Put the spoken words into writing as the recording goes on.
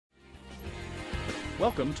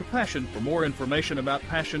Welcome to Passion. For more information about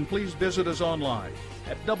Passion, please visit us online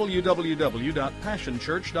at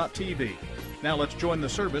www.passionchurch.tv. Now let's join the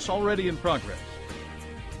service already in progress.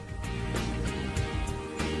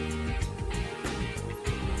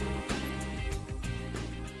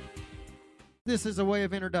 This is a way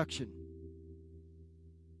of introduction.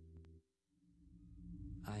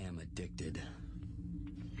 I am addicted.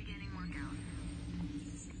 Beginning workout.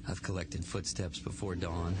 I've collected footsteps before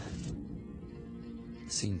dawn.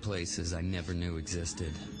 Seen places I never knew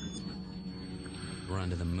existed. Run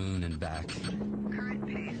to the moon and back. Current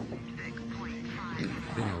pace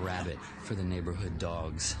 6.5. Been a rabbit for the neighborhood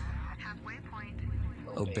dogs. Halfway point.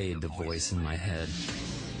 Obeyed the voice in my head.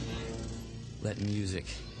 Let music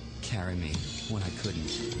carry me when I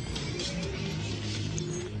couldn't.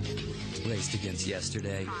 Raced against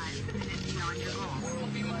yesterday. 5 minutes beyond your goal.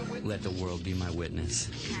 Let the world be my witness.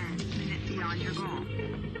 10 minutes beyond your goal.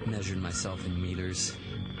 Measured myself in meters,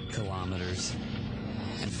 kilometers,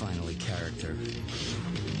 and finally character.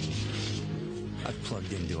 I've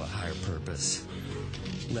plugged into a higher purpose.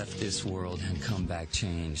 Left this world and come back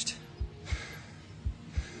changed.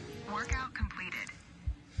 Workout completed.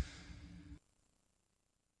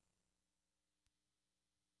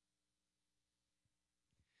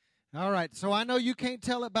 All right, so I know you can't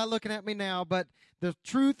tell it by looking at me now, but the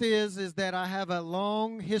truth is that I have a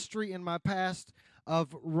long history in my past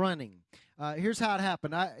of running. Here's how it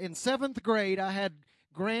happened. In 7th grade, I had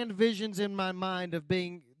grand visions in my mind of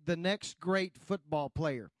being the next great football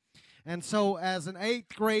player. And so as an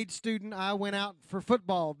 8th grade student, I went out for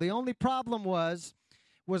football. The only problem was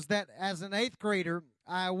that as an 8th grader,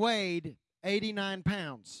 I weighed 89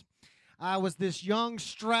 pounds. I was this young,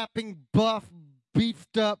 strapping, buff,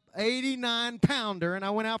 beefed up 89-pounder, and I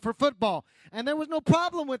went out for football. And there was no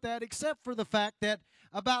problem with that except for the fact that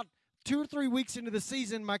about 2 or 3 weeks into the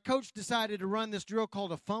season, my coach decided to run this drill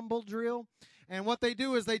called a fumble drill. And what they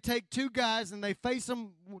do is they take two guys and they face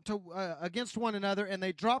them against one another, and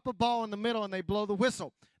they drop a ball in the middle and they blow the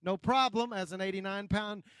whistle. No problem. As an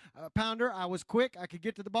 89-pounder, I was quick. I could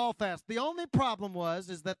get to the ball fast. The only problem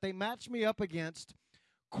is that they matched me up against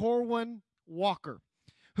Corwin Walker,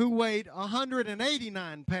 who weighed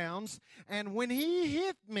 189 pounds. And when he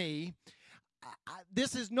hit me,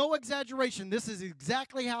 this is no exaggeration. This is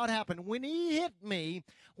exactly how it happened. When he hit me,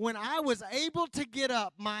 when I was able to get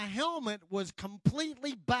up, my helmet was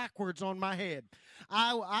completely backwards on my head.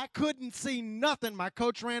 I couldn't see nothing. My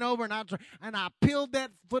coach ran over, and I peeled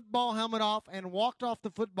that football helmet off and walked off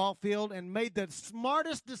the football field and made the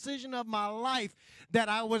smartest decision of my life, that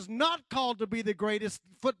I was not called to be the greatest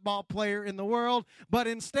football player in the world, but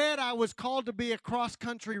instead I was called to be a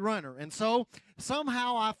cross-country runner. And so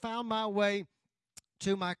somehow I found my way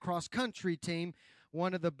to my cross-country team,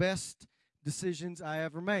 one of the best decisions I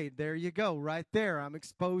ever made. There you go, right there. I'm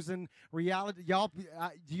exposing reality. Do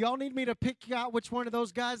y'all need me to pick out which one of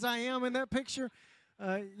those guys I am in that picture?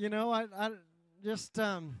 I just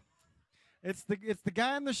it's the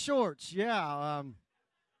guy in the shorts. Yeah.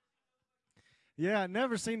 Yeah,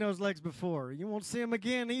 never seen those legs before. You won't see them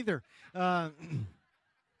again either. I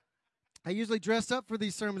usually dress up for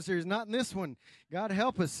these sermon series, not in this one. God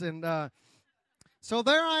help us. And so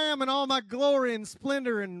there I am in all my glory and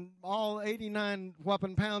splendor and all 89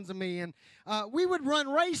 whopping pounds of me. And we would run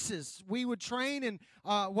races. We would train, and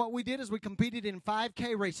what we did is we competed in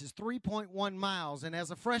 5K races, 3.1 miles. And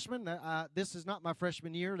as a freshman, this is not my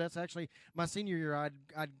freshman year. That's actually my senior year. I'd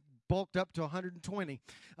bulked up to 120.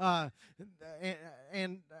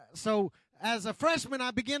 So as a freshman, I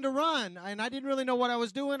began to run, and I didn't really know what I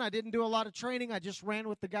was doing. I didn't do a lot of training. I just ran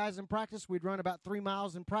with the guys in practice. We'd run about 3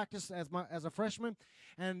 miles in practice as a freshman.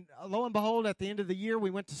 And lo and behold, at the end of the year, we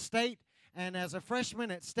went to state. And as a freshman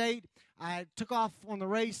at state, I took off on the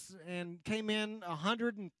race and came in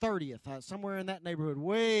 130th, somewhere in that neighborhood,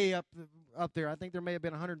 way up there. I think there may have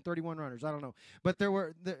been 131 runners. I don't know. But there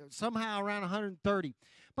were somehow around 130.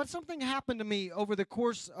 But something happened to me over the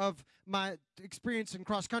course of my experience in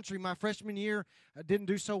cross country. My freshman year, I didn't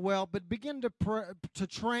do so well, but began to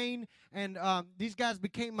train, and these guys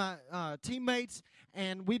became my teammates,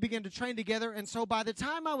 and we began to train together. And so by the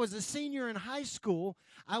time I was a senior in high school,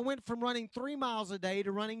 I went from running 3 miles a day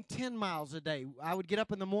to running 10 miles a day. I would get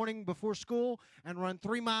up in the morning before school and run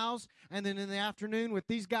 3 miles, and then in the afternoon with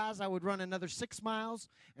these guys, I would run another 6 miles,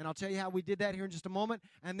 and I'll tell you how we did that here in just a moment.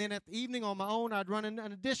 And then at the evening on my own, I'd run an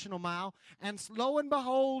additional mile, and lo and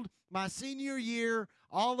behold, my senior year,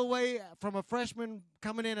 all the way from a freshman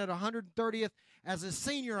coming in at 130th, as a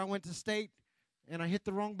senior, I went to state, and I hit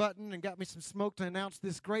the wrong button and got me some smoke to announce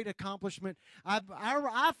this great accomplishment. I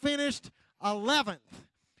finished 11th,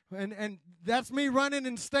 and that's me running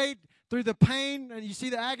in state through the pain, and you see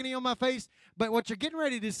the agony on my face. But what you're getting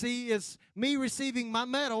ready to see is me receiving my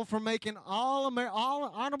medal for making all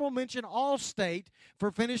honorable mention All-State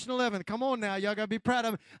for finishing 11th. Come on now, y'all got to be proud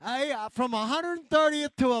of me. From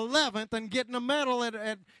 130th to 11th and getting a medal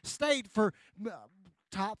at state for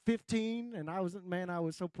top 15, and I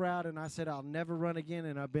was so proud, and I said I'll never run again,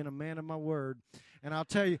 and I've been a man of my word. And I'll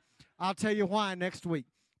tell you why next week.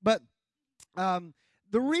 But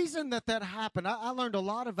the reason that happened, I learned a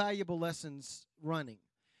lot of valuable lessons running.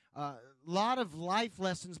 A lot of life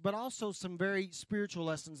lessons, but also some very spiritual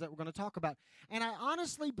lessons that we're going to talk about. And I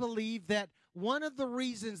honestly believe that one of the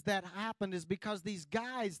reasons that happened is because these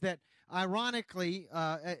guys that, ironically,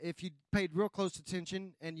 if you paid real close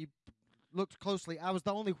attention and you looked closely, I was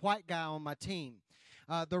the only white guy on my team.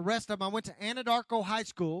 The rest of them, I went to Anadarko High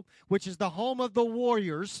School, which is the home of the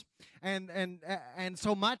Warriors, and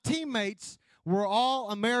so my teammates were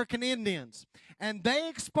all American Indians, and they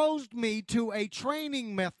exposed me to a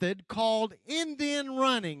training method called Indian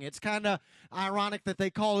running. It's kind of ironic that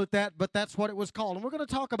they call it that, but that's what it was called, and we're going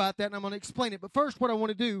to talk about that, and I'm going to explain it. But first, what I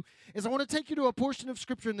want to do is I want to take you to a portion of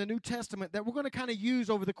Scripture in the New Testament that we're going to kind of use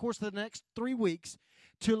over the course of the next 3 weeks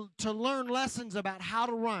to learn lessons about how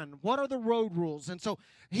to run. What are the road rules? And so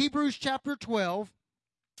Hebrews chapter 12,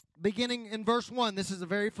 beginning in verse 1. This is a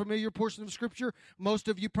very familiar portion of Scripture. Most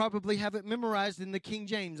of you probably have it memorized in the King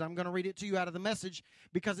James. I'm going to read it to you out of the Message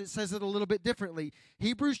because it says it a little bit differently.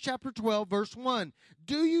 Hebrews chapter 12, verse 1.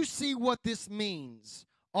 Do you see what this means?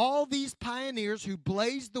 All these pioneers who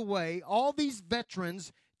blazed the way, all these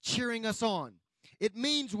veterans cheering us on. It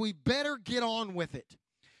means we better get on with it.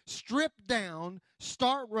 Strip down,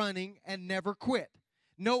 start running, and never quit.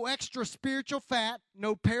 No extra spiritual fat,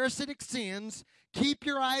 no parasitic sins. Keep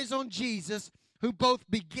your eyes on Jesus, who both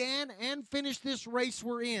began and finished this race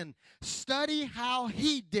we're in. Study how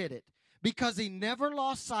he did it, because he never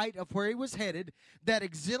lost sight of where he was headed, that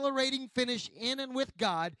exhilarating finish in and with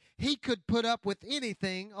God. He could put up with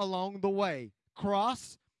anything along the way.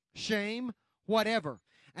 Cross, shame, whatever.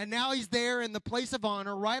 And now he's there in the place of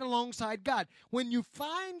honor right alongside God. When you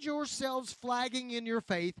find yourselves flagging in your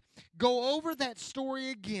faith, go over that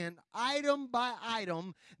story again, item by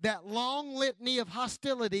item, that long litany of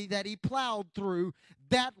hostility that he plowed through,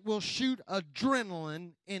 that will shoot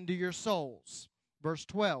adrenaline into your souls. Verse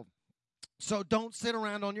 12. So don't sit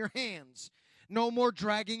around on your hands. No more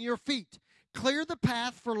dragging your feet. Clear the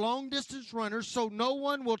path for long-distance runners so no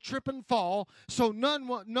one will trip and fall, so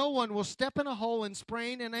no one will step in a hole and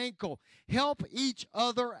sprain an ankle. Help each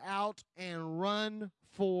other out and run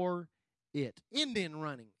for it. Indian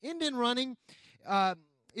running. Indian running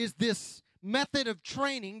is this method of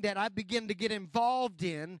training that I began to get involved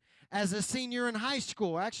in as a senior in high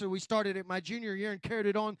school. Actually, we started it my junior year and carried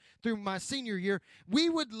it on through my senior year. We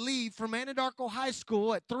would leave from Anadarko High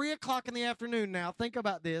School at 3 o'clock in the afternoon. Now, think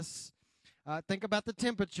about this. Think about the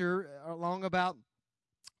temperature along about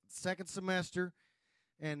second semester,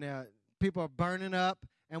 and people are burning up.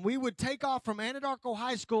 And we would take off from Anadarko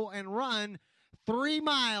High School and run 3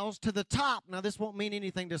 miles to the top. Now, this won't mean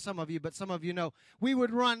anything to some of you, but some of you know. We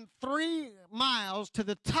would run 3 miles to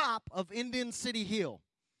the top of Indian City Hill.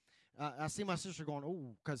 I see my sister going,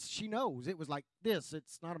 oh, because she knows it was like this.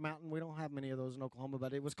 It's not a mountain. We don't have many of those in Oklahoma,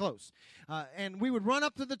 but it was close. And we would run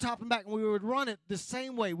up to the top and back, and we would run it the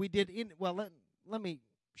same way we did in, well, let me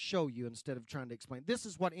show you instead of trying to explain. This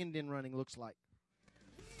is what Indian running looks like.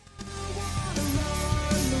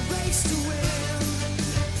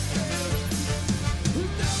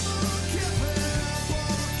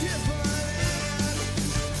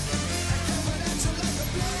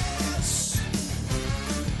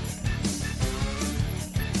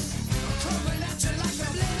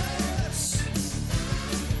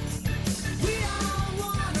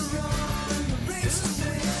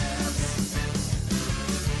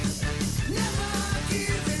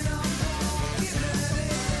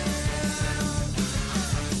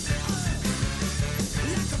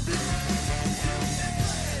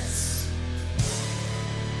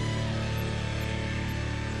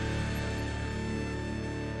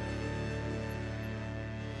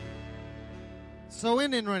 So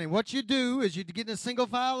Indian running, what you do is you get in a single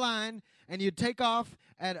file line and you take off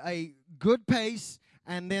at a good pace,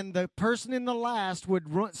 and then the person in the last would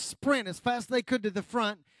sprint as fast as they could to the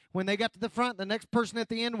front. When they got to the front, the next person at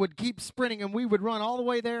the end would keep sprinting, and we would run all the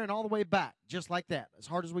way there and all the way back, just like that, as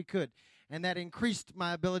hard as we could. And that increased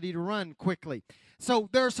my ability to run quickly. So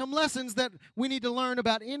there are some lessons that we need to learn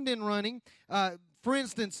about Indian running. For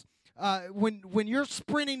instance, when you're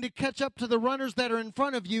sprinting to catch up to the runners that are in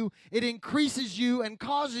front of you, it increases you and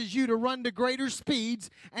causes you to run to greater speeds.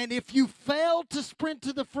 And if you fail to sprint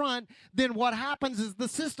to the front, then what happens is the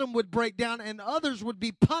system would break down and others would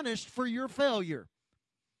be punished for your failure.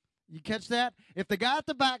 You catch that? If the guy at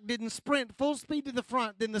the back didn't sprint full speed to the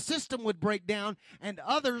front, then the system would break down and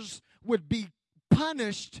others would be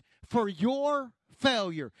punished for your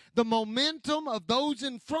failure. The momentum of those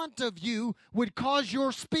in front of you would cause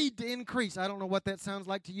your speed to increase. I don't know what that sounds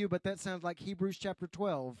like to you, but that sounds like Hebrews chapter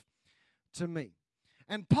 12 to me.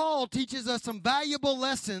 And Paul teaches us some valuable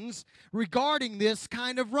lessons regarding this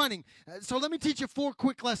kind of running. So let me teach you 4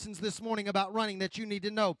 quick lessons this morning about running that you need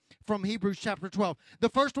to know from Hebrews chapter 12. The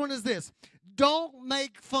first one is this: don't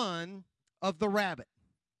make fun of the rabbit.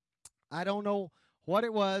 I don't know what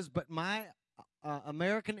it was, but my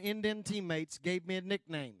American Indian teammates gave me a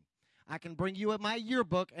nickname. I can bring you my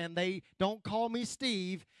yearbook, and they don't call me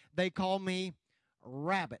Steve. They call me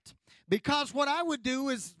Rabbit. Because what I would do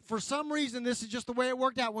is, for some reason, this is just the way it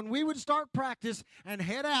worked out. When we would start practice and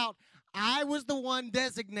head out, I was the one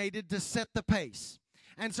designated to set the pace.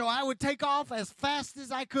 And so I would take off as fast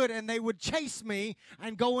as I could, and they would chase me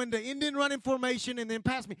and go into Indian running formation and then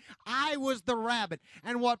pass me. I was the rabbit.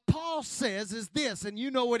 And what Paul says is this, and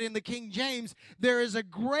you know it in the King James: there is a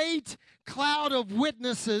great cloud of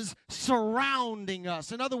witnesses surrounding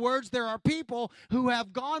us. In other words, there are people who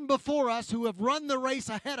have gone before us, who have run the race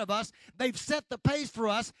ahead of us. They've set the pace for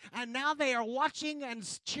us, and now they are watching and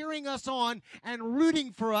cheering us on and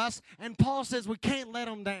rooting for us. And Paul says we can't let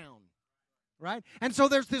them down. Right? And so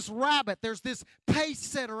there's this rabbit, there's this pace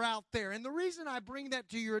setter out there. And the reason I bring that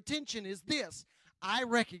to your attention is this: I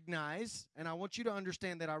recognize, and I want you to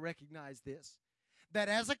understand that I recognize this, that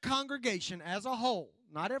as a congregation, as a whole,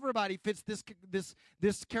 not everybody fits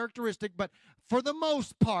this characteristic, but for the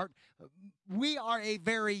most part, we are a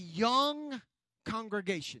very young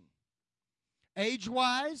congregation.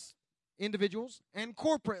 Age-wise, individuals, and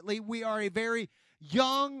corporately, we are a very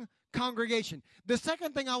young congregation. The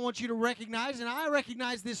second thing I want you to recognize, and I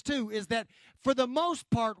recognize this too, is that for the most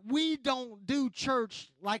part, we don't do church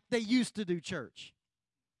like they used to do church.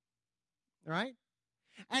 Right?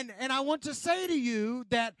 And I want to say to you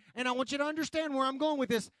that, and I want you to understand where I'm going with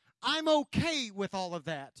this, I'm okay with all of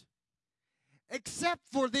that. Except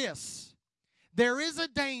for this: there is a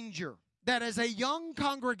danger that as a young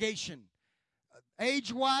congregation,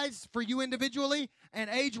 age-wise for you individually and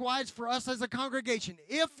age-wise for us as a congregation,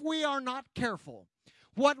 if we are not careful,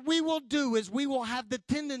 what we will do is we will have the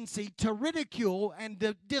tendency to ridicule and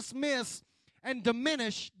to dismiss and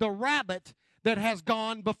diminish the rabbit that has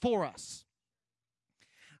gone before us.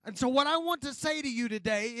 And so what I want to say to you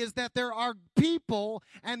today is that there are people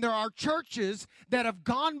and there are churches that have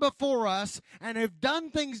gone before us and have done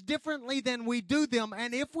things differently than we do them.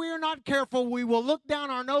 And if we are not careful, we will look down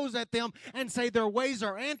our nose at them and say their ways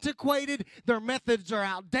are antiquated, their methods are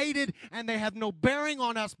outdated, and they have no bearing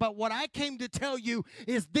on us. But what I came to tell you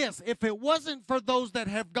is this: if it wasn't for those that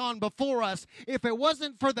have gone before us, if it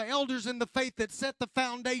wasn't for the elders in the faith that set the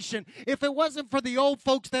foundation, if it wasn't for the old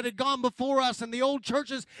folks that had gone before us and the old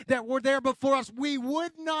churches that were there before us, we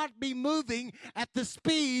would not be moving at the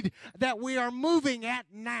speed that we are moving at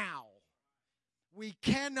now. We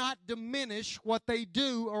cannot diminish what they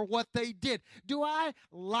do or what they did. Do I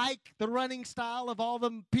like the running style of all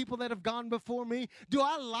the people that have gone before me? Do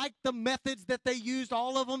I like the methods that they used,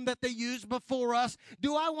 all of them that they used before us?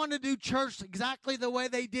 Do I want to do church exactly the way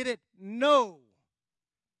they did it? No.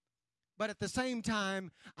 But at the same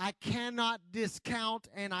time, I cannot discount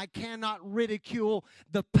and I cannot ridicule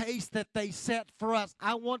the pace that they set for us.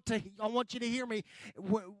 I want you to hear me.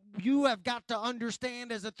 You have got to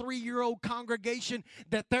understand, as a 3-year-old congregation,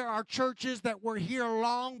 that there are churches that were here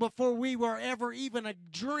long before we were ever even a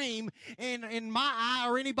dream in my eye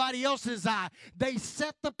or anybody else's eye. They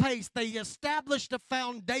set the pace. They established a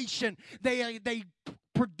foundation. They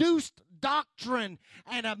produced doctrine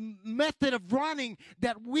and a method of running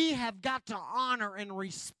that we have got to honor and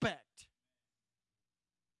respect.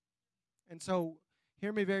 And so,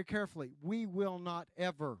 hear me very carefully. We will not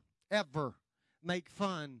ever, ever make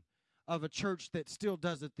fun of a church that still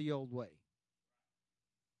does it the old way.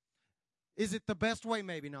 Is it the best way?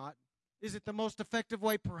 Maybe not. Is it the most effective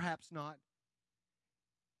way? Perhaps not.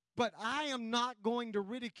 But I am not going to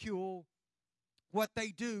ridicule what they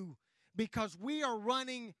do, because we are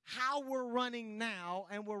running how we're running now,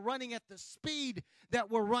 and we're running at the speed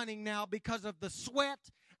that we're running now because of the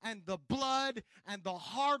sweat and the blood and the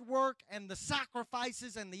hard work and the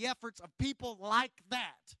sacrifices and the efforts of people like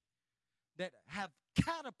that have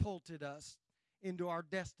catapulted us into our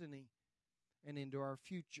destiny and into our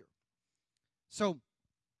future. So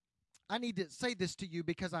I need to say this to you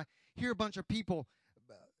because I hear a bunch of people.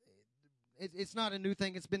 It's not a new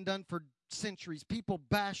thing. It's been done for centuries. People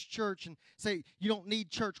bash church and say, you don't need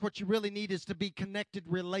church. What you really need is to be connected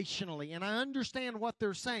relationally. And I understand what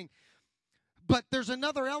they're saying. But there's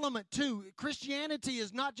another element, too. Christianity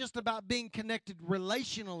is not just about being connected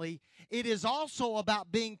relationally. It is also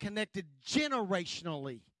about being connected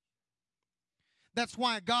generationally. That's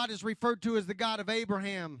why God is referred to as the God of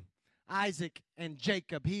Abraham, Isaac, and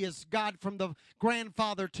Jacob. He is God from the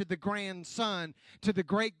grandfather to the grandson, to the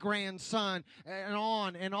great-grandson, and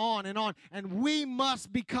on and on and on. And we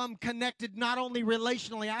must become connected not only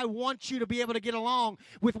relationally. I want you to be able to get along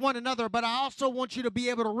with one another, but I also want you to be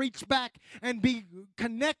able to reach back and be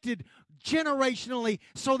connected generationally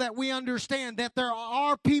so that we understand that there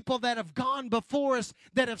are people that have gone before us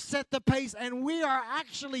that have set the pace, and we are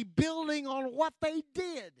actually building on what they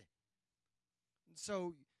did.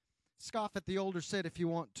 So scoff at the older set if you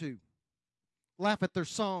want to. Laugh at their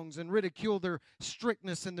songs and ridicule their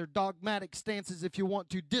strictness and their dogmatic stances if you want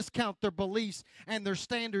to. Discount their beliefs and their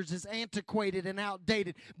standards as antiquated and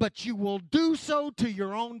outdated. But you will do so to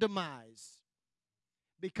your own demise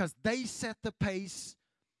because they set the pace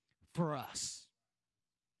for us.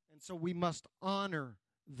 And so we must honor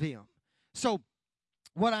them. So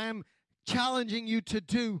what I am challenging you to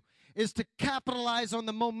do is to capitalize on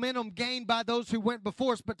the momentum gained by those who went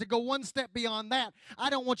before us. But to go one step beyond that, I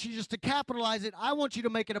don't want you just to capitalize it. I want you to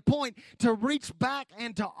make it a point to reach back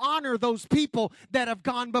and to honor those people that have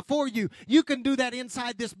gone before you. You can do that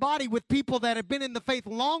inside this body with people that have been in the faith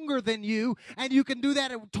longer than you, and you can do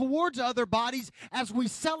that towards other bodies as we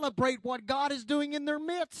celebrate what God is doing in their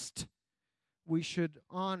midst. We should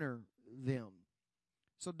honor them.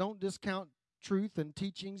 So don't discount truth and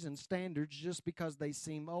teachings and standards just because they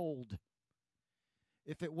seem old.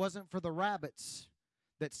 If it wasn't for the rabbits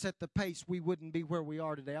that set the pace, we wouldn't be where we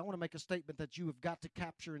are today. I want to make a statement that you have got to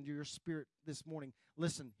capture into your spirit this morning.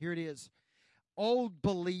 Listen, here it is. Old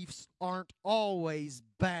beliefs aren't always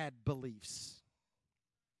bad beliefs.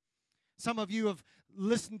 Some of you have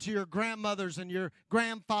listened to your grandmothers and your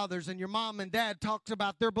grandfathers and your mom and dad talked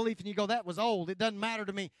about their belief, and you go, that was old. It doesn't matter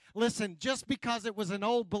to me. Listen, just because it was an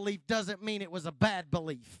old belief doesn't mean it was a bad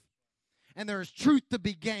belief. And there is truth to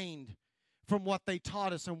be gained from what they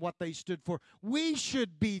taught us and what they stood for. We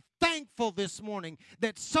should be thankful this morning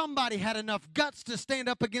that somebody had enough guts to stand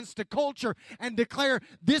up against a culture and declare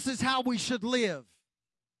this is how we should live.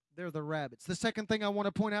 They're the rabbits. The second thing I want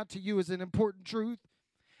to point out to you is an important truth,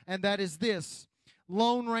 and that is this.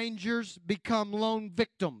 Lone rangers become lone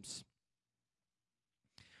victims.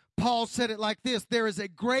 Paul said it like this: there is a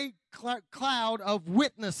great cloud of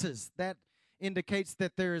witnesses. That indicates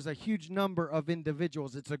that there is a huge number of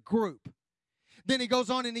individuals. It's a group. Then he goes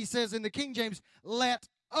on and he says in the King James, let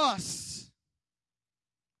us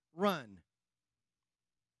run.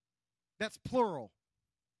 That's plural.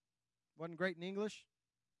 Wasn't great in English?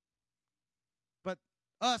 But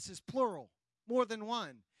us is plural, more than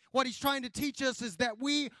one. What he's trying to teach us is that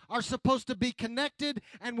we are supposed to be connected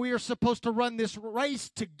and we are supposed to run this race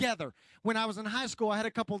together. When I was in high school, I had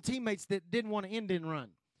a couple of teammates that didn't want to Indian run.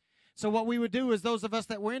 So what we would do is those of us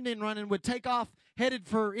that were Indian running would take off, headed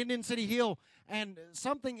for Indian City Hill, and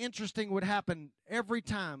something interesting would happen every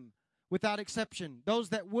time, without exception. Those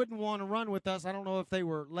that wouldn't want to run with us, I don't know if they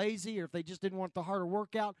were lazy or if they just didn't want the harder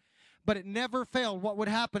workout, but it never failed. What would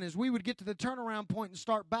happen is we would get to the turnaround point and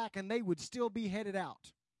start back, and they would still be headed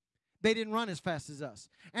out. They didn't run as fast as us.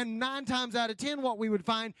 And 9 times out of 10, what we would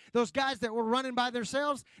find, those guys that were running by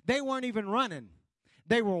themselves, they weren't even running.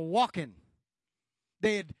 They were walking.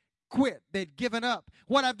 They had quit. They'd given up.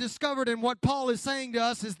 What I've discovered and what Paul is saying to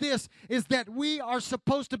us is this, is that we are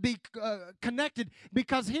supposed to be connected,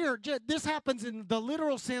 because here, this happens in the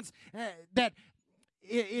literal sense that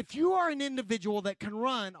if you are an individual that can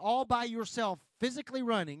run all by yourself, physically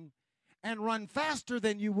running, and run faster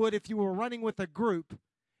than you would if you were running with a group,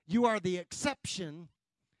 you are the exception,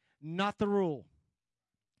 not the rule.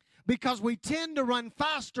 Because we tend to run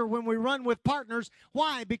faster when we run with partners.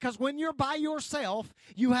 Why? Because when you're by yourself,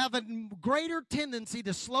 you have a greater tendency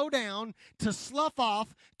to slow down, to slough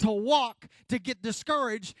off, to walk, to get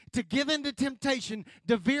discouraged, to give in to temptation,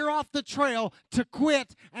 to veer off the trail, to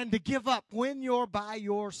quit, and to give up when you're by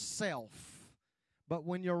yourself. But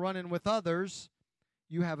when you're running with others,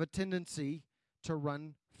 you have a tendency to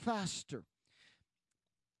run faster.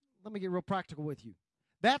 Let me get real practical with you.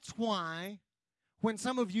 That's why when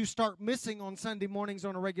some of you start missing on Sunday mornings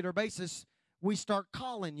on a regular basis, we start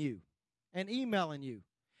calling you and emailing you.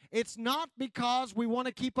 It's not because we want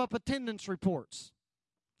to keep up attendance reports.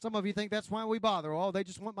 Some of you think that's why we bother. Oh, they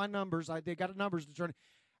just want my numbers. They got numbers to turn.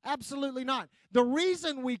 Absolutely not. The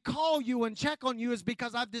reason we call you and check on you is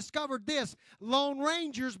because I've discovered this. Lone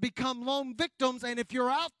rangers become lone victims, and if you're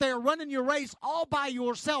out there running your race all by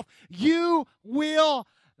yourself, you will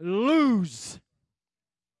lose.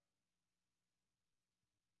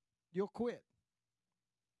 You'll quit.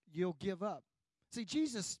 You'll give up. See,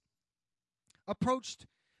 Jesus approached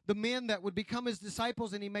the men that would become his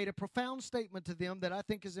disciples, and he made a profound statement to them that I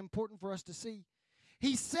think is important for us to see.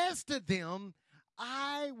 He says to them,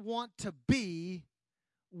 I want to be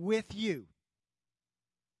with you.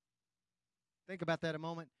 Think about that a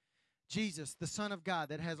moment. Jesus, the Son of God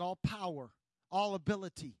that has all power, all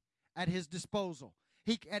ability at his disposal.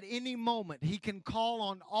 At any moment, he can call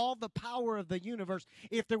on all the power of the universe.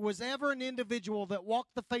 If there was ever an individual that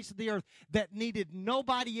walked the face of the earth that needed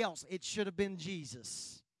nobody else, it should have been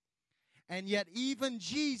Jesus. And yet even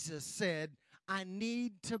Jesus said, I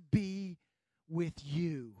need to be with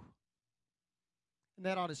you. And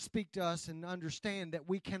that ought to speak to us and understand that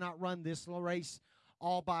we cannot run this race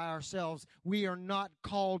all by ourselves. We are not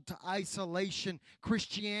called to isolation.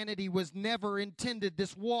 Christianity was never intended,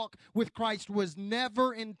 this walk with Christ was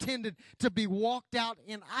never intended to be walked out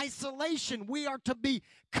in isolation. We are to be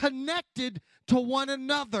connected to one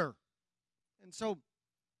another. And so,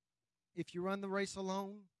 if you run the race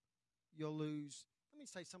alone, you'll lose. Let me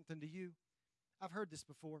say something to you. I've heard this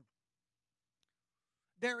before.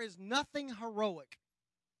 There is nothing heroic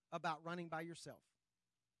about running by yourself.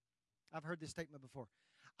 I've heard this statement before.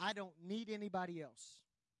 I don't need anybody else.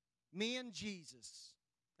 Me and Jesus.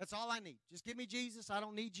 That's all I need. Just give me Jesus. I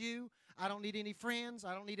don't need you. I don't need any friends.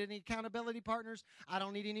 I don't need any accountability partners. I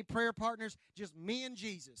don't need any prayer partners. Just me and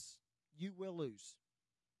Jesus. You will lose.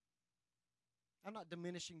 I'm not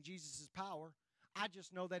diminishing Jesus' power. I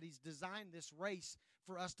just know that he's designed this race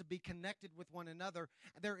for us to be connected with one another.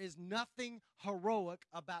 There is nothing heroic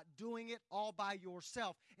about doing it all by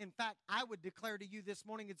yourself. In fact, I would declare to you this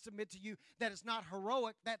morning and submit to you that it's not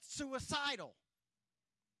heroic, that's suicidal.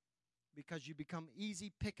 Because you become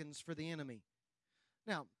easy pickings for the enemy.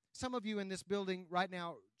 Now, some of you in this building right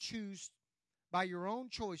now choose, by your own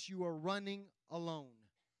choice, you are running alone.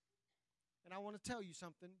 And I want to tell you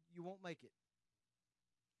something, you won't make it.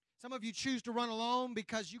 Some of you choose to run alone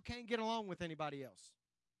because you can't get along with anybody else.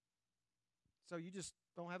 So you just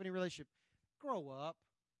don't have any relationship. Grow up.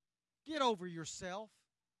 Get over yourself.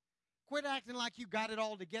 Quit acting like you got it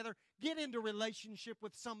all together. Get into relationship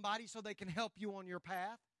with somebody so they can help you on your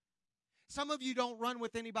path. Some of you don't run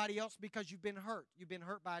with anybody else because you've been hurt. You've been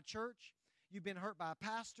hurt by a church. You've been hurt by a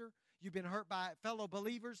pastor. You've been hurt by fellow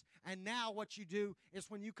believers, and now what you do is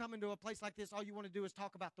when you come into a place like this, all you want to do is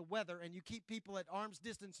talk about the weather, and you keep people at arm's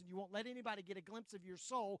distance, and you won't let anybody get a glimpse of your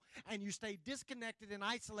soul, and you stay disconnected and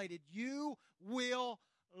isolated. You will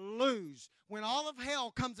lose. When all of hell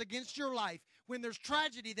comes against your life, when there's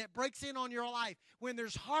tragedy that breaks in on your life, when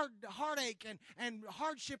there's heartache and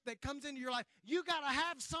hardship that comes into your life, you got to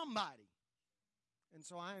have somebody. And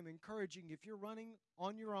so I am encouraging, if you're running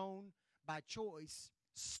on your own by choice,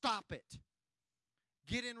 stop it.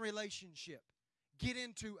 Get in relationship. Get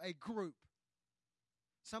into a group.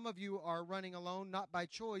 Some of you are running alone, not by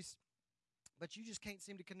choice, but you just can't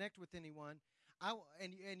seem to connect with anyone.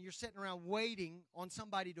 And you're sitting around waiting on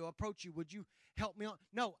somebody to approach you. Would you help me on?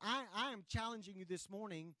 No, I am challenging you this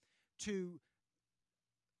morning to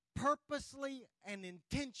purposely and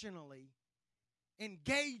intentionally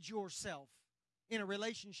engage yourself in a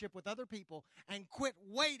relationship with other people and quit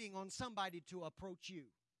waiting on somebody to approach you.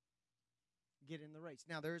 Get in the race.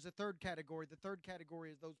 Now, there is a third category. The third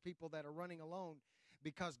category is those people that are running alone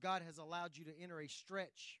because God has allowed you to enter a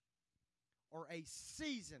stretch or a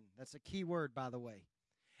season. That's a key word, by the way.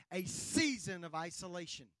 A season of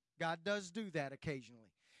isolation. God does do that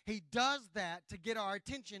occasionally. He does that to get our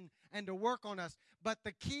attention and to work on us. But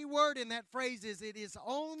the key word in that phrase is it is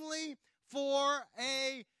only for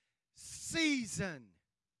a season.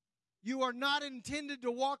 You are not intended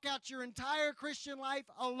to walk out your entire Christian life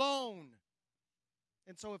alone.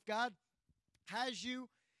 And so if God has you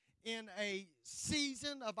in a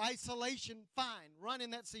season of isolation, fine, run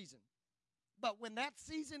in that season. But when that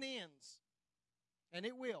season ends, and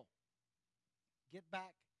it will, get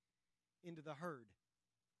back into the herd.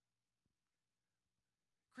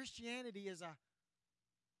 Christianity is a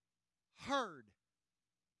herd.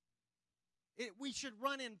 We should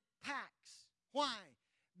run in packs. Why?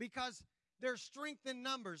 Because there's strength in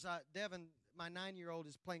numbers. Devin, my 9-year-old,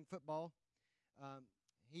 is playing football.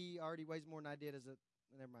 He already weighs more than I did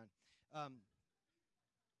never mind.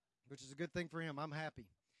 Which is a good thing for him. I'm happy.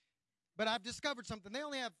 But I've discovered something. They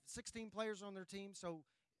only have 16 players on their team, so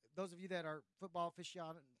those of you that are football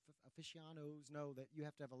aficionados know that you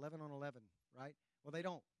have to have 11 on 11, right? Well, they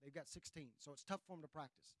don't. They've got 16, so it's tough for them to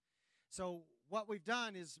practice. So what we've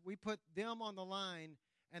done is we put them on the line,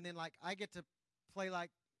 and then like I get to play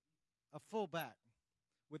like a fullback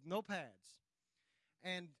with no pads.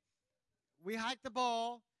 And we hike the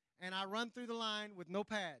ball, and I run through the line with no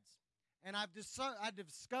pads. And I've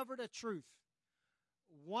discovered a truth.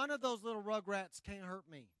 One of those little rugrats can't hurt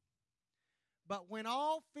me. But when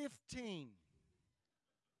all 15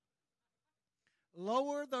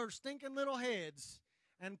 lower their stinking little heads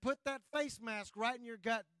and put that face mask right in your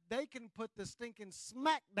gut, they can put the stinking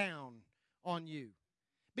smack down on you.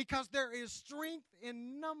 Because there is strength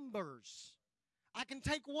in numbers. I can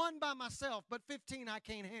take one by myself, but 15 I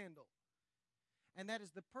can't handle. And that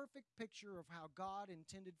is the perfect picture of how God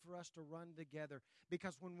intended for us to run together.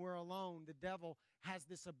 Because when we're alone, the devil has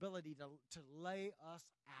this ability to lay us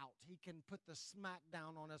out. He can put the smack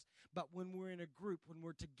down on us. But when we're in a group, when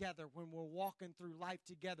we're together, when we're walking through life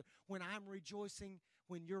together, when I'm rejoicing,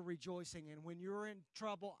 when you're rejoicing, and when you're in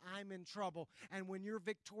trouble, I'm in trouble, and when you're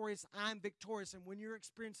victorious, I'm victorious, and when you're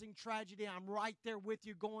experiencing tragedy, I'm right there with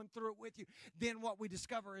you, going through it with you, then what we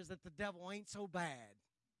discover is that the devil ain't so bad.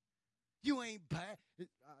 You ain't bad. I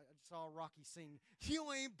saw Rocky sing.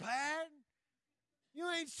 You ain't bad. You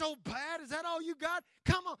ain't so bad. Is that all you got?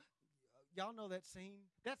 Come on. Y'all know that scene.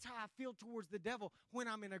 That's how I feel towards the devil when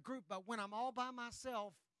I'm in a group. But when I'm all by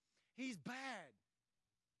myself, he's bad.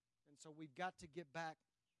 And so we've got to get back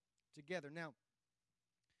together. Now,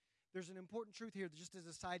 there's an important truth here, just as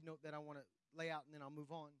a side note that I want to lay out, and then I'll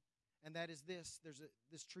move on. And that is this.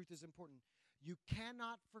 This truth is important. You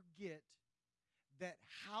cannot forget that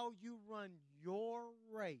how you run your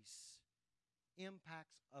race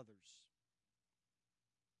impacts others.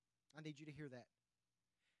 I need you to hear that.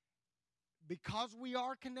 Because we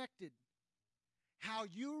are connected, how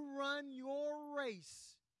you run your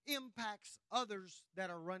race impacts others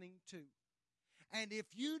that are running too. And if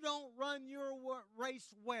you don't run your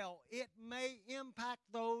race well, it may impact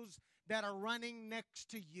those that are running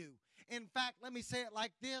next to you. In fact, let me say it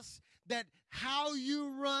like this, that how you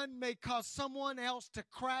run may cause someone else to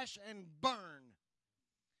crash and burn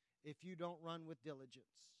if you don't run with diligence.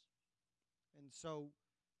 And so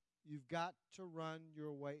you've got to run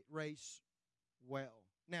your race well.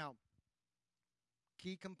 Now,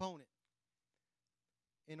 key component.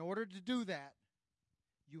 In order to do that,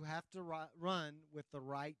 you have to run with the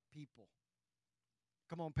right people.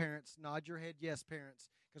 Come on, parents. Nod your head yes, parents,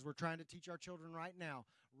 because we're trying to teach our children right now.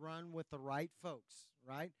 Run with the right folks,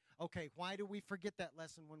 right? Okay, why do we forget that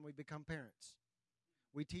lesson when we become parents?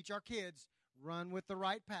 We teach our kids, run with the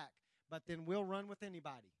right pack, but then we'll run with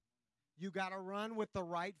anybody. You got to run with the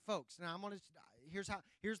right folks. Now,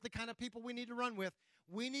 here's the kind of people we need to run with.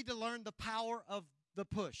 We need to learn the power of the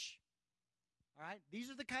push. All right? These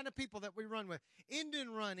are the kind of people that we run with. Indian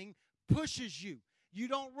running pushes you. You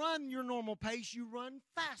don't run your normal pace. You run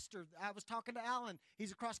faster. I was talking to Alan.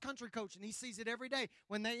 He's a cross-country coach, and he sees it every day.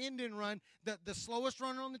 When they Indian run, the slowest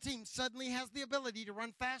runner on the team suddenly has the ability to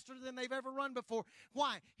run faster than they've ever run before.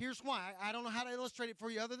 Why? Here's why. I don't know how to illustrate it for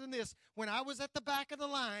you other than this. When I was at the back of the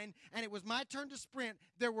line and it was my turn to sprint,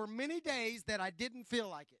 there were many days that I didn't feel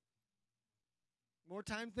like it. More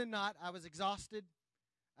times than not, I was exhausted.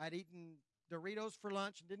 I'd eaten Doritos for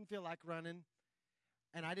lunch and didn't feel like running,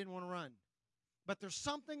 and I didn't want to run. But there's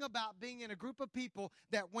something about being in a group of people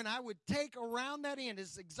that when I would take around that end,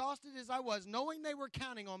 as exhausted as I was, knowing they were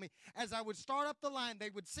counting on me, as I would start up the line, they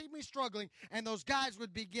would see me struggling, and those guys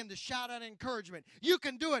would begin to shout out encouragement. You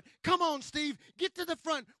can do it. Come on, Steve. Get to the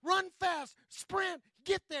front. Run fast. Sprint.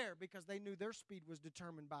 Get there. Because they knew their speed was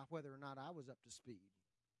determined by whether or not I was up to speed.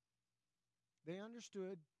 They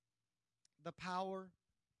understood the power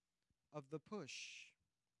of the push.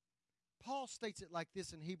 Paul states it like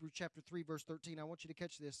this in Hebrews chapter 3, verse 13. I want you to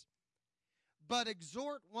catch this. But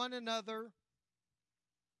exhort one another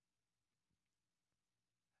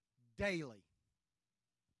daily.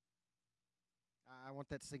 I want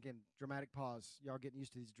that to sink in. Dramatic pause. Y'all getting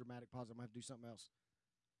used to these dramatic pauses. I'm going to have to do something else.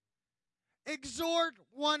 Exhort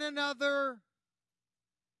one another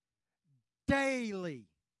daily.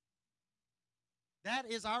 That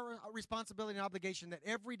is our responsibility and obligation, that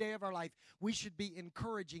every day of our life we should be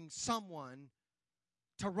encouraging someone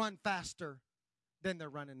to run faster than they're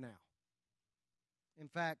running now. In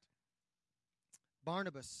fact,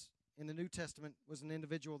 Barnabas in the New Testament was an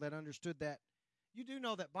individual that understood that. You do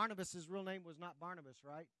know that Barnabas' real name was not Barnabas,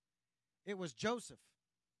 right? It was Joseph.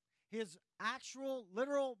 His actual,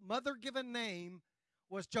 literal, mother-given name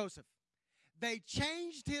was Joseph. They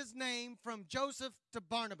changed his name from Joseph to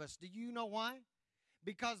Barnabas. Do you know why?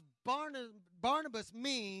 Because Barnabas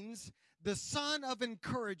means the son of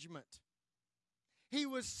encouragement. He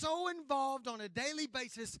was so involved on a daily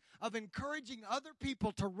basis of encouraging other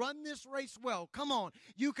people to run this race well. Come on,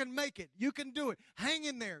 you can make it. You can do it. Hang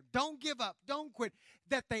in there. Don't give up. Don't quit.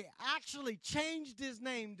 That they actually changed his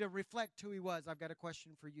name to reflect who he was. I've got a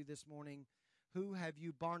question for you this morning. Who have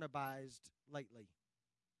you Barnabized lately?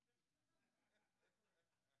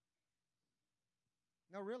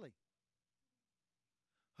 No, really.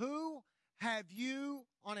 Who have you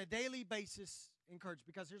on a daily basis encouraged?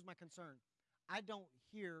 Because here's my concern. I don't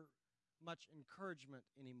hear much encouragement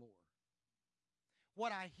anymore.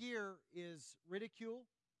 What I hear is ridicule,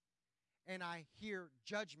 and I hear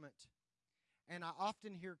judgment, and I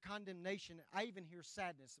often hear condemnation. I even hear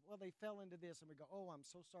sadness. Well, they fell into this, and we go, oh, I'm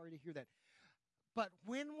so sorry to hear that. But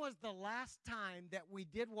when was the last time that we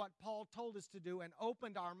did what Paul told us to do and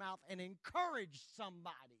opened our mouth and encouraged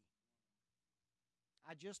somebody?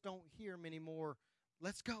 I just don't hear many more,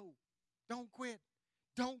 let's go, don't quit,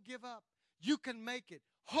 don't give up. You can make it.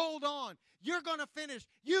 Hold on. You're going to finish.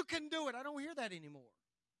 You can do it. I don't hear that anymore.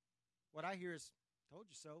 What I hear is, told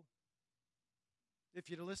you so. If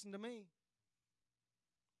you'd have listened to me.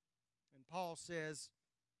 And Paul says,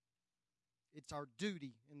 it's our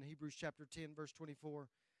duty in Hebrews chapter 10, verse 24,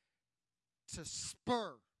 to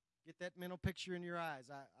spur. Get that mental picture in your eyes.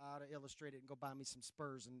 I ought to illustrate it and go buy me some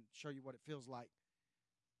spurs and show you what it feels like.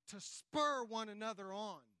 To spur one another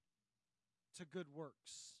on to good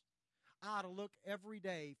works. I ought to look every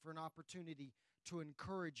day for an opportunity to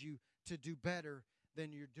encourage you to do better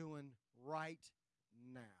than you're doing right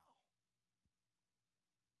now.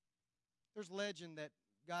 There's legend that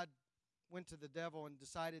God went to the devil and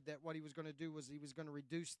decided that what he was going to do was he was going to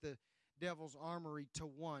reduce the devil's armory to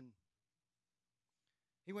one.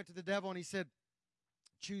 He went to the devil and he said,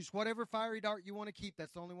 choose whatever fiery dart you want to keep.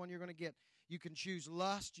 That's the only one you're going to get. You can choose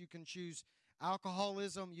lust. You can choose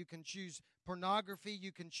alcoholism. You can choose pornography.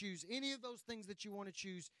 You can choose any of those things that you want to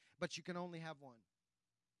choose, but you can only have one.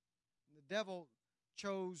 And the devil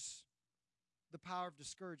chose the power of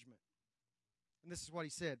discouragement. And this is what he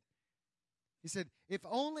said. He said, if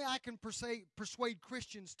only I can persuade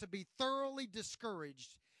Christians to be thoroughly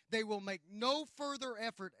discouraged, they will make no further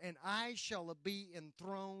effort, and I shall be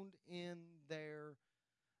enthroned in their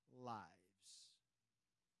lives.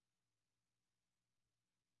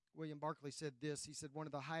 William Barclay said this. He said, one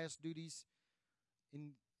of the highest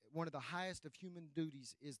of human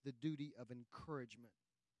duties is the duty of encouragement.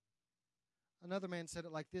 Another man said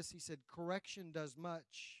it like this. He said, correction does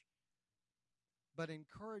much, but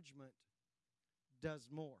encouragement does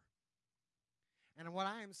more. And what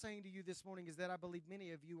I am saying to you this morning is that I believe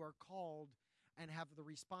many of you are called and have the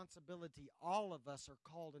responsibility, all of us are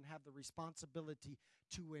called and have the responsibility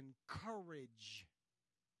to encourage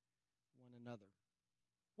one another.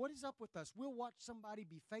 What is up with us? We'll watch somebody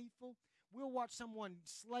be faithful. We'll watch someone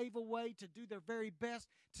slave away to do their very best,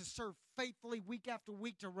 to serve faithfully week after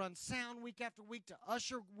week, to run sound week after week, to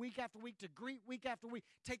usher week after week, to greet week after week,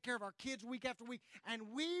 take care of our kids week after week, and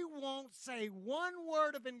we won't say one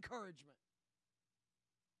word of encouragement.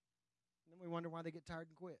 And then we wonder why they get tired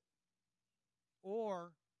and quit.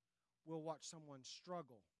 Or we'll watch someone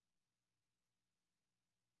struggle,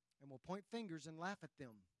 and we'll point fingers and laugh at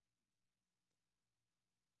them.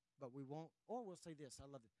 But we won't, or we'll say this, I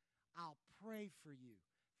love it. I'll pray for you.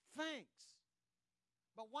 Thanks.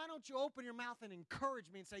 But why don't you open your mouth and encourage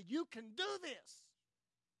me and say, you can do this?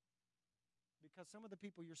 Because some of the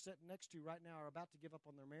people you're sitting next to right now are about to give up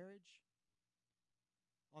on their marriage,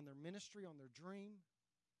 on their ministry, on their dream,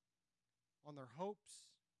 on their hopes.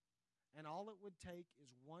 And all it would take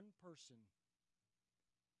is one person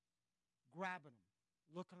grabbing them,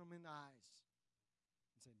 looking them in the eyes,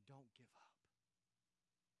 and saying, don't give up.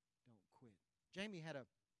 Don't quit. Jamie had a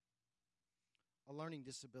learning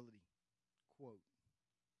disability, quote,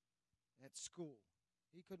 at school.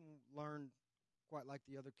 He couldn't learn quite like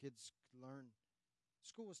the other kids could learn.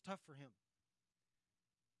 School was tough for him.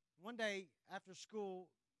 One day after school,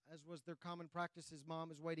 as was their common practice, his mom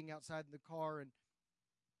was waiting outside in the car, and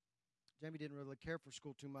Jamie didn't really care for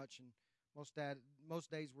school too much, and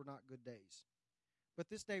most days were not good days. But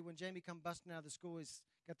this day, when Jamie come busting out of the school, he's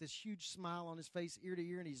got this huge smile on his face, ear to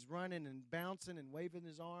ear, and he's running and bouncing and waving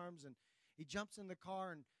his arms, and he jumps in the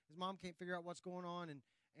car, and his mom can't figure out what's going on, and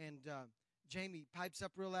Jamie pipes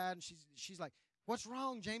up real loud, and she's like, what's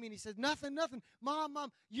wrong, Jamie? And he says, nothing.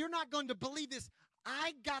 Mom, you're not going to believe this.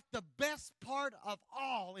 I got the best part of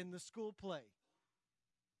all in the school play.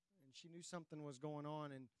 And she knew something was going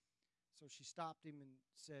on, and so she stopped him and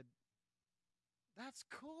said, that's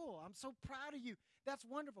cool. I'm so proud of you. That's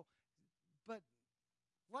wonderful. But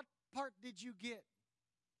what part did you get?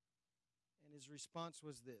 And his response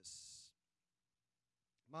was this,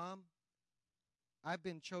 Mom, I've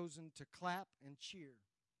been chosen to clap and cheer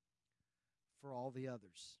for all the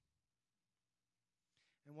others.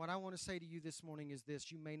 And what I want to say to you this morning is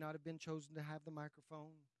this: you may not have been chosen to have the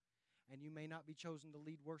microphone, and you may not be chosen to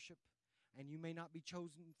lead worship, and you may not be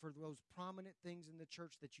chosen for those prominent things in the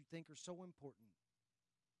church that you think are so important.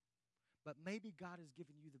 But maybe God has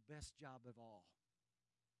given you the best job of all,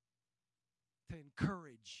 to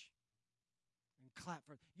encourage and clap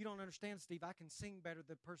for. You don't understand, Steve. I can sing better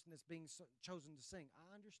than the person that's being chosen to sing.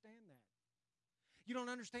 I understand that. You don't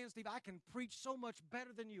understand, Steve. I can preach so much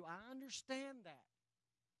better than you. I understand that.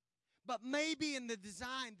 But maybe in the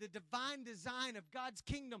divine design of God's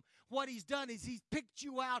kingdom, what He's done is He's picked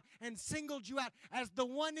you out and singled you out as the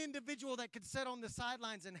one individual that could sit on the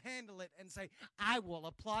sidelines and handle it and say, I will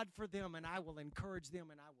applaud for them and I will encourage them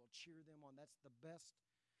and I will cheer them on. That's the best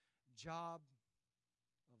job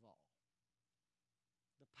of all.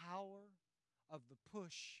 The power of the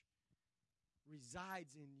push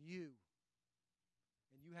resides in you,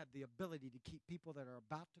 and you have the ability to keep people that are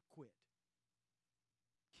about to quit,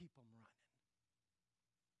 keep them running.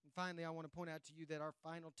 And finally, I want to point out to you that our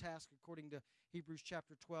final task, according to Hebrews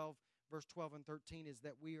chapter 12, verse 12 and 13, is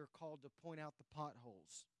that we are called to point out the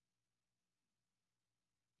potholes.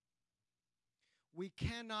 We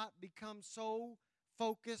cannot become so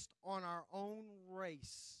focused on our own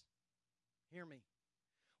race. Hear me.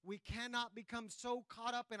 We cannot become so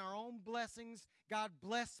caught up in our own blessings. God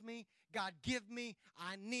bless me. God give me.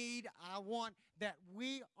 I need. I want. That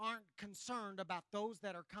we aren't concerned about those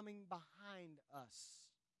that are coming behind us.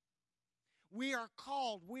 We are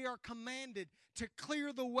called. We are commanded to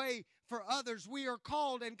clear the way for others. We are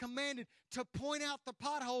called and commanded to point out the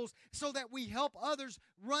potholes so that we help others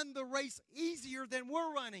run the race easier than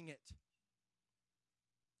we're running it.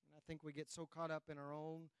 And I think we get so caught up in our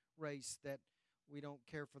own race that we don't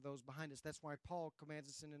care for those behind us. That's why Paul commands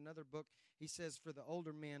us in another book. He says for the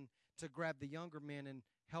older men to grab the younger men and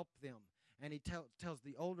help them. And he tells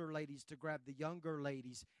the older ladies to grab the younger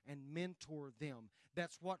ladies and mentor them.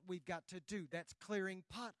 That's what we've got to do. That's clearing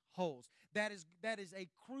potholes. That is a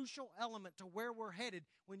crucial element to where we're headed.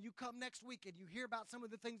 When you come next week and you hear about some of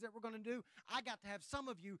the things that we're going to do, I got to have some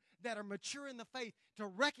of you that are mature in the faith to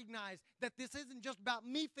recognize that this isn't just about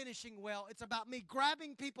me finishing well. It's about me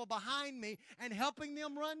grabbing people behind me and helping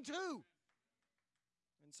them run too.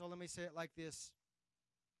 And so let me say it like this.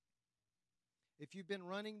 If you've been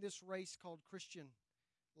running this race called Christian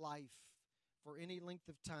life for any length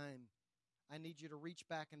of time, I need you to reach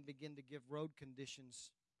back and begin to give road conditions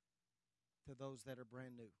to those that are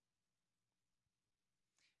brand new.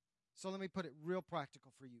 So let me put it real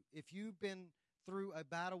practical for you. If you've been through a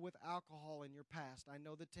battle with alcohol in your past, I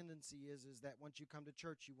know the tendency is that once you come to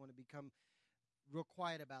church, you want to become real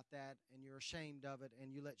quiet about that, and you're ashamed of it,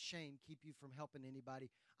 and you let shame keep you from helping anybody.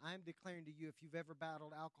 I'm declaring to you, if you've ever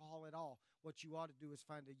battled alcohol at all, what you ought to do is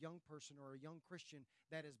find a young person or a young Christian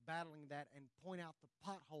that is battling that and point out the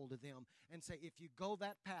pothole to them and say, if you go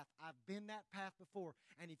that path, I've been that path before,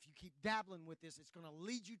 and if you keep dabbling with this, it's going to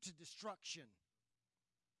lead you to destruction.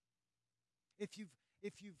 If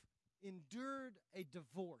you've endured a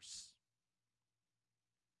divorce,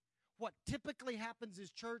 what typically happens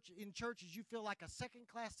is in church is you feel like a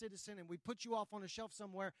second-class citizen, and we put you off on a shelf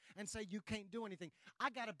somewhere and say you can't do anything. I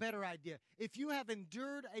got a better idea. If you have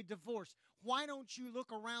endured a divorce, why don't you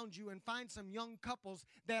look around you and find some young couples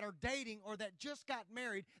that are dating or that just got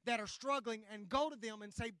married that are struggling and go to them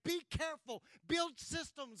and say, be careful, build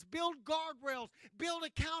systems, build guardrails, build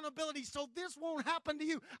accountability so this won't happen to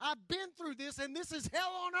you. I've been through this, and this is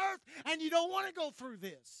hell on earth, and you don't want to go through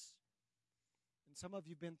this. And some of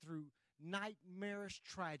you have been through nightmarish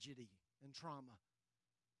tragedy and trauma.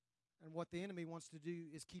 And what the enemy wants to do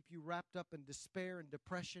is keep you wrapped up in despair and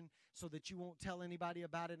depression so that you won't tell anybody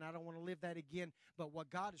about it, and I don't want to live that again. But what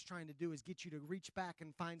God is trying to do is get you to reach back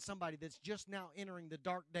and find somebody that's just now entering the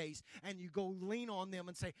dark days, and you go lean on them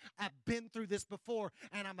and say, I've been through this before,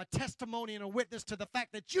 and I'm a testimony and a witness to the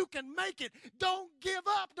fact that you can make it. Don't give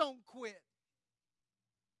up. Don't quit.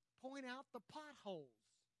 Point out the potholes.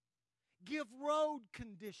 Give road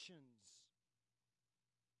conditions.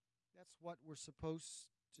 That's what we're supposed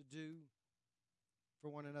to do for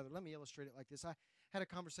one another. Let me illustrate it like this. I had a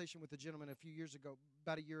conversation with a gentleman a few years ago,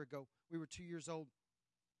 about a year ago. We were 2 years old,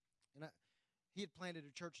 and he had planted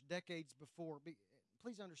a church decades before.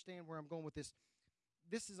 Please understand where I'm going with this.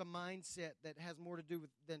 This is a mindset that has more to do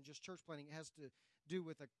with than just church planting. It has to do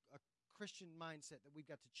with a Christian mindset that we've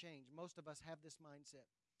got to change. Most of us have this mindset.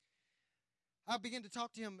 I began to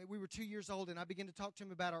talk to him. We were 2 years old, and I began to talk to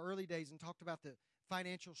him about our early days and talked about the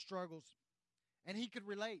financial struggles. And he could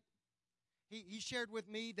relate. He shared with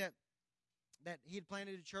me that he had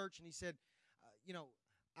planted a church, and he said,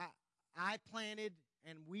 I planted,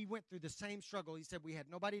 and we went through the same struggle. He said we had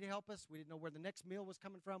nobody to help us. We didn't know where the next meal was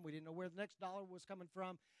coming from. We didn't know where the next dollar was coming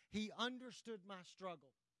from. He understood my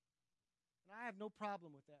struggle. And I have no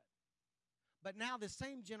problem with that. But now the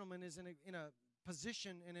same gentleman is in a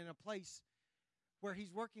position and in a place where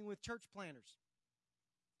he's working with church planners.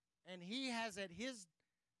 And he has at his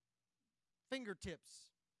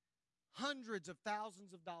fingertips hundreds of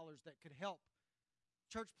thousands of dollars that could help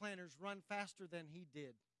church planners run faster than he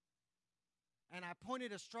did. And I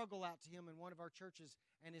pointed a struggle out to him in one of our churches,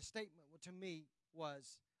 and his statement to me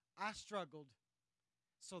was, I struggled,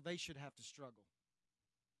 so they should have to struggle.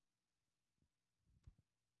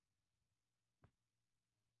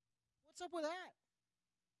 What's up with that?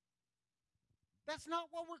 That's not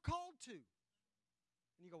what we're called to.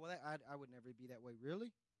 And you go, well, I would never be that way.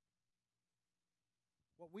 Really?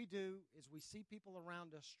 What we do is we see people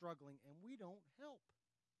around us struggling, and we don't help.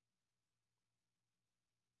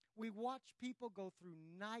 We watch people go through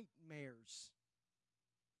nightmares,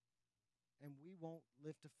 and we won't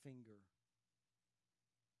lift a finger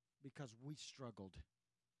because we struggled.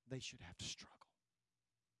 They should have to struggle.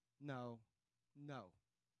 No.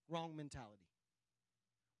 Wrong mentality.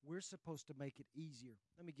 We're supposed to make it easier.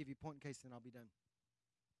 Let me give you a point in case, then I'll be done.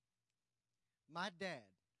 My dad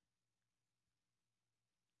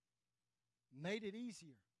made it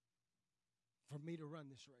easier for me to run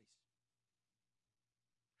this race.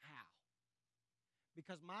 How?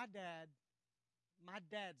 Because my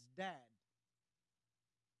dad's dad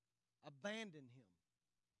abandoned him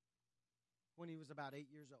when he was about 8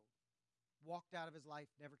 years old. Walked out of his life,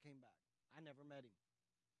 never came back. I never met him.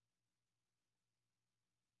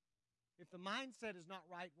 If the mindset is not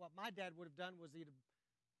right, what my dad would have done was he'd have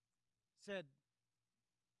said,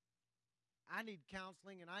 I need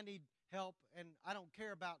counseling and I need help and I don't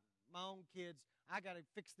care about my own kids. I got to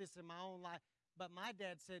fix this in my own life. But my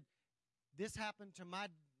dad said, this happened to my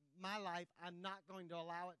life. I'm not going to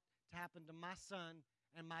allow it to happen to my son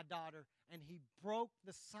and my daughter. And he broke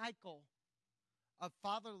the cycle of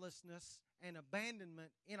fatherlessness and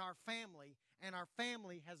abandonment in our family, and our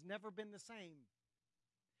family has never been the same.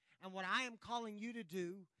 And what I am calling you to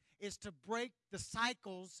do is to break the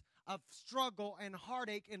cycles of struggle and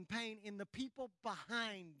heartache and pain in the people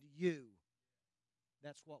behind you.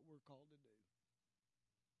 That's what we're called to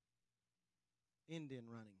do. End in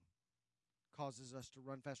running causes us to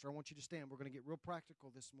run faster. I want you to stand. We're going to get real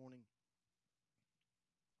practical this morning.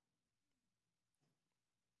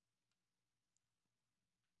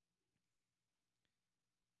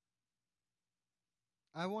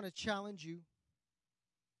 I want to challenge you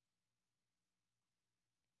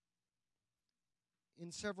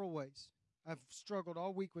in several ways. I've struggled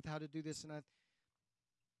all week with how to do this, and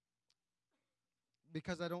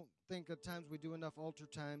because I don't think at times we do enough altar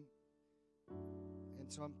time,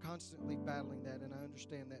 and so I'm constantly battling that, and I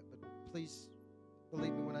understand that. But please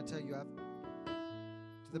believe me when I tell you,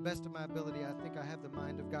 to the best of my ability, I think I have the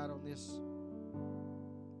mind of God on this.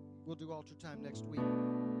 We'll do altar time next week.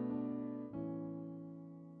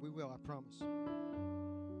 We will, I promise.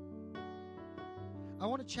 I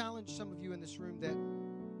want to challenge some of you in this room that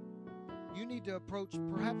you need to approach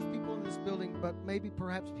perhaps people in this building, but maybe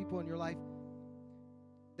perhaps people in your life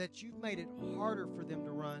that you've made it harder for them to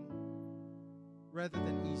run rather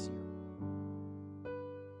than easier.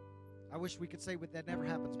 I wish we could say that never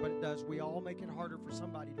happens, but it does. We all make it harder for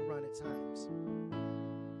somebody to run at times.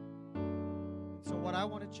 And so what I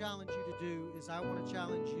want to challenge you to do is I want to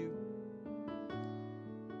challenge you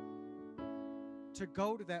to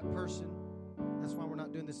go to that person. That's why we're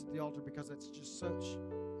not doing this at the altar, because that's just such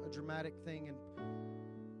a dramatic thing. And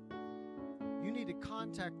you need to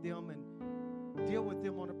contact them and deal with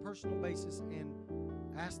them on a personal basis and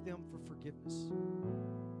ask them for forgiveness.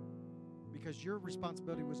 Because your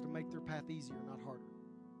responsibility was to make their path easier, not harder.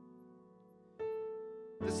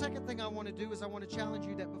 The second thing I want to do is I want to challenge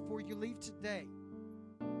you that before you leave today,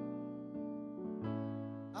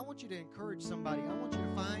 I want you to encourage somebody. I want you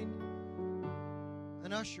to find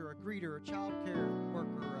an usher, a greeter, a child care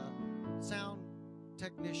worker, a sound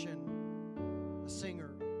technician, a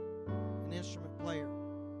singer, an instrument player.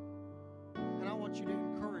 And I want you to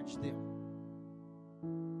encourage them.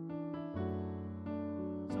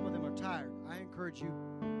 Some of them are tired. I encourage you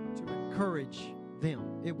to encourage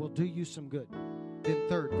them. It will do you some good. Then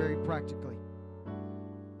third, very practically,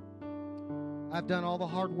 I've done all the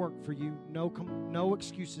hard work for you. No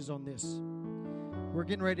excuses on this. We're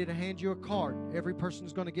getting ready to hand you a card. Every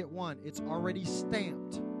person's going to get one. It's already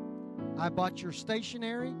stamped. I bought your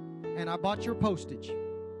stationery and I bought your postage.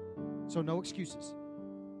 So no excuses.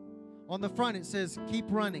 On the front it says, keep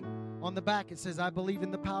running. On the back it says, I believe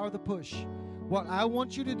in the power of the push. What I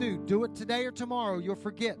want you to do it today or tomorrow, you'll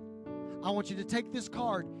forget. I want you to take this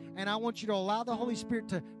card, and I want you to allow the Holy Spirit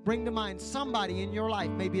to bring to mind somebody in your life.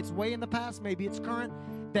 Maybe it's way in the past, maybe it's current,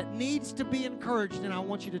 that needs to be encouraged. And I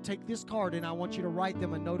want you to take this card, and I want you to write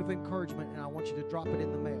them a note of encouragement, and I want you to drop it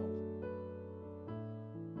in the mail.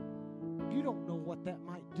 You don't know what that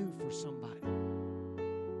might do for somebody.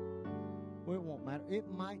 Well, it won't matter. It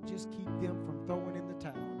might just keep them from throwing in the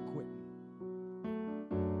towel and quitting.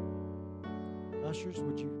 Ushers,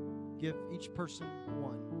 would you give each person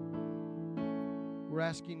one? We're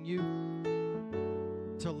asking you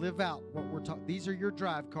to live out what we're talking. These are your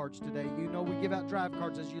drive cards today. You know we give out drive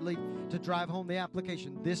cards as you leave to drive home the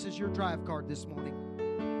application. This is your drive card this morning.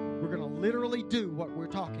 We're going to literally do what we're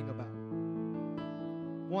talking about.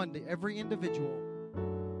 One, to every individual,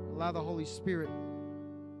 allow the Holy Spirit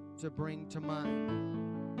to bring to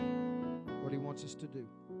mind what He wants us to do.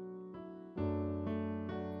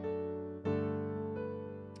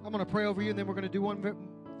 I'm going to pray over you, and then we're going to do one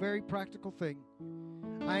very practical thing.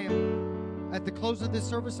 At the close of this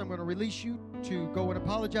service, I'm going to release you to go and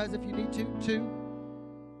apologize if you need to. 2,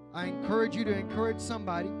 I encourage you to encourage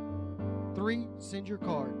somebody. 3, send your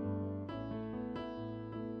card.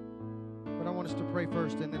 But I want us to pray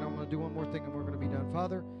first, and then I'm going to do one more thing, and we're going to be done.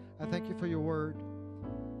 Father, I thank you for your word.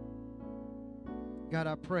 God,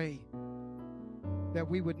 I pray that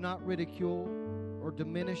we would not ridicule or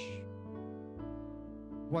diminish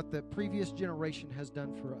what the previous generation has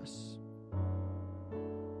done for us.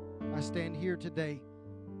 I stand here today,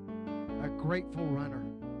 a grateful runner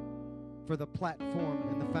for the platform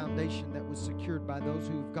and the foundation that was secured by those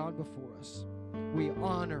who have gone before us. We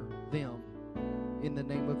honor them in the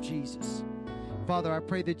name of Jesus. Father, I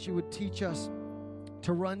pray that you would teach us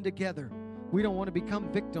to run together. We don't want to become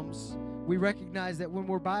victims. We recognize that when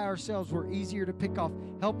we're by ourselves, we're easier to pick off.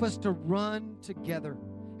 Help us to run together.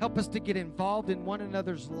 Help us to get involved in one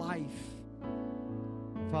another's life.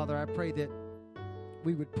 Father, I pray that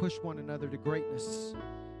we would push one another to greatness,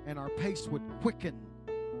 and our pace would quicken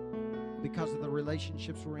because of the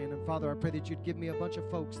relationships we're in. And Father, I pray that you'd give me a bunch of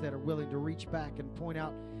folks that are willing to reach back and point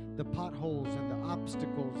out the potholes and the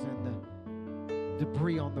obstacles and the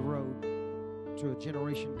debris on the road to a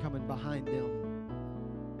generation coming behind them.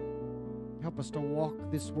 Help us to walk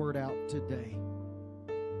this word out today.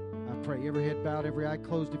 I pray every head bowed, every eye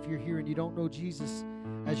closed. If you're here and you don't know Jesus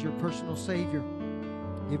as your personal Savior,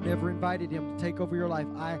 you've never invited Him to take over your life,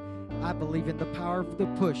 I believe in the power of the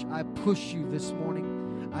push. I push you this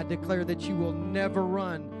morning. I declare that you will never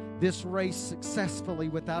run this race successfully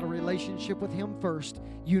without a relationship with Him first.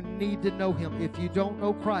 You need to know Him. If you don't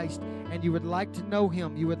know Christ and you would like to know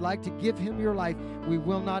Him, you would like to give Him your life, we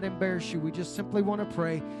will not embarrass you. We just simply want to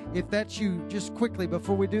pray. If that's you, just quickly,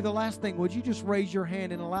 before we do the last thing, would you just raise your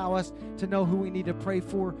hand and allow us to know who we need to pray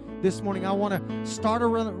for this morning? I want to start a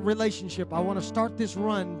relationship. I want to start this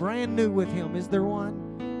run brand new with Him. Is there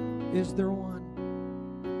one? Is there one?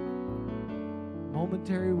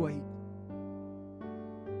 Momentary wait.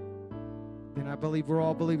 Then I believe we're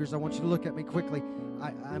all believers. I want you to look at me quickly.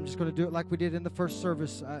 I'm just going to do it like we did in the first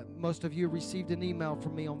service. Most of you received an email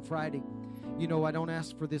from me on Friday. You know, I don't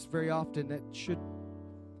ask for this very often. That should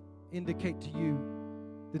indicate to you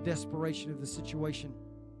the desperation of the situation.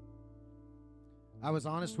 I was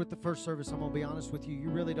honest with the first service. I'm going to be honest with you. You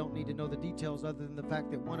really don't need to know the details other than the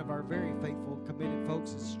fact that one of our very faithful, committed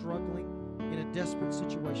folks is struggling in a desperate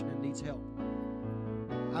situation and needs help.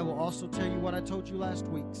 I will also tell you what I told you last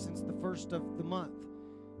week. Since the first of the month,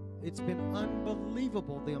 it's been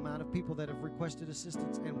unbelievable the amount of people that have requested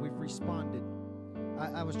assistance, and we've responded.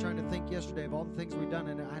 I was trying to think yesterday of all the things we've done,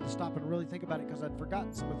 and I had to stop and really think about it because I'd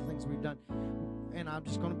forgotten some of the things we've done. And I'm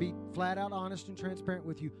just going to be flat out honest and transparent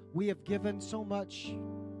with you. We have given so much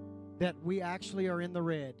that we actually are in the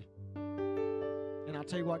red. And I'll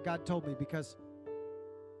tell you what God told me, because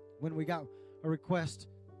when we got a request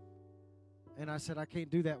and I said, I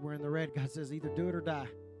can't do that, we're in the red, God says, either do it or die.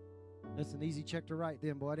 That's an easy check to write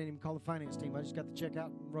then, boy. I didn't even call the finance team. I just got the check out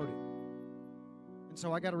and wrote it. And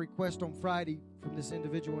so I got a request on Friday from this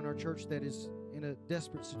individual in our church that is in a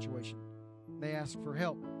desperate situation. They asked for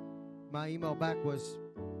help. My email back was,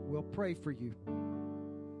 we'll pray for you.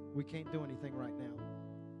 We can't do anything right now.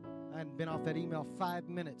 I hadn't been off that email 5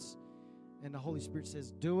 minutes, and the Holy Spirit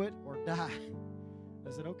says, do it or die.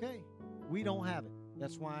 I said, okay. We don't have it.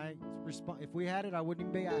 That's why if we had it, I wouldn't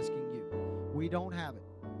even be asking you. We don't have it.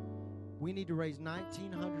 We need to raise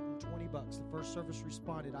 $1,920. The first service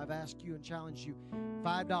responded. I've asked you and challenged you.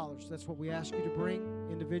 $5. That's what we ask you to bring,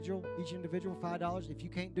 each individual $5. If you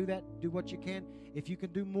can't do that, do what you can. If you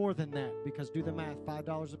can do more than that, because do the math,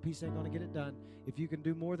 $5 a piece ain't going to get it done. If you can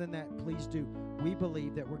do more than that, please do. We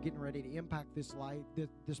believe that we're getting ready to impact this life,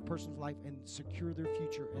 this person's life, and secure their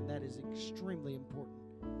future, and that is extremely important.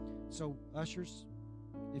 So, ushers,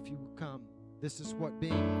 if you will come, this is what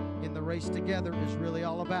being in the race together is really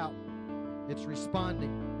all about. It's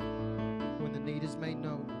responding when the need is made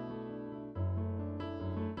known.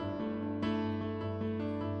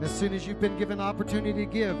 As soon as you've been given an opportunity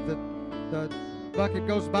to give, the bucket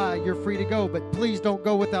goes by, you're free to go. But please don't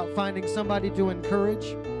go without finding somebody to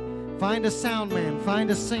encourage. Find a sound man, find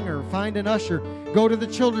a singer, find an usher. Go to the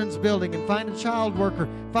children's building and find a child worker.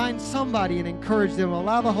 Find somebody and encourage them.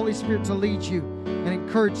 Allow the Holy Spirit to lead you and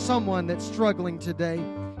encourage someone that's struggling today.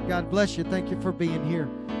 God bless you. Thank you for being here.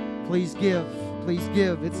 Please give. Please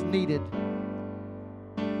give. It's needed.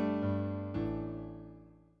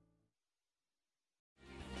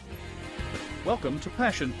 Welcome to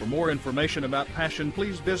Passion. For more information about Passion,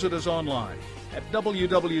 please visit us online at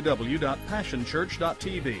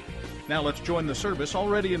www.passionchurch.tv. Now let's join the service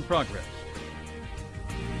already in progress.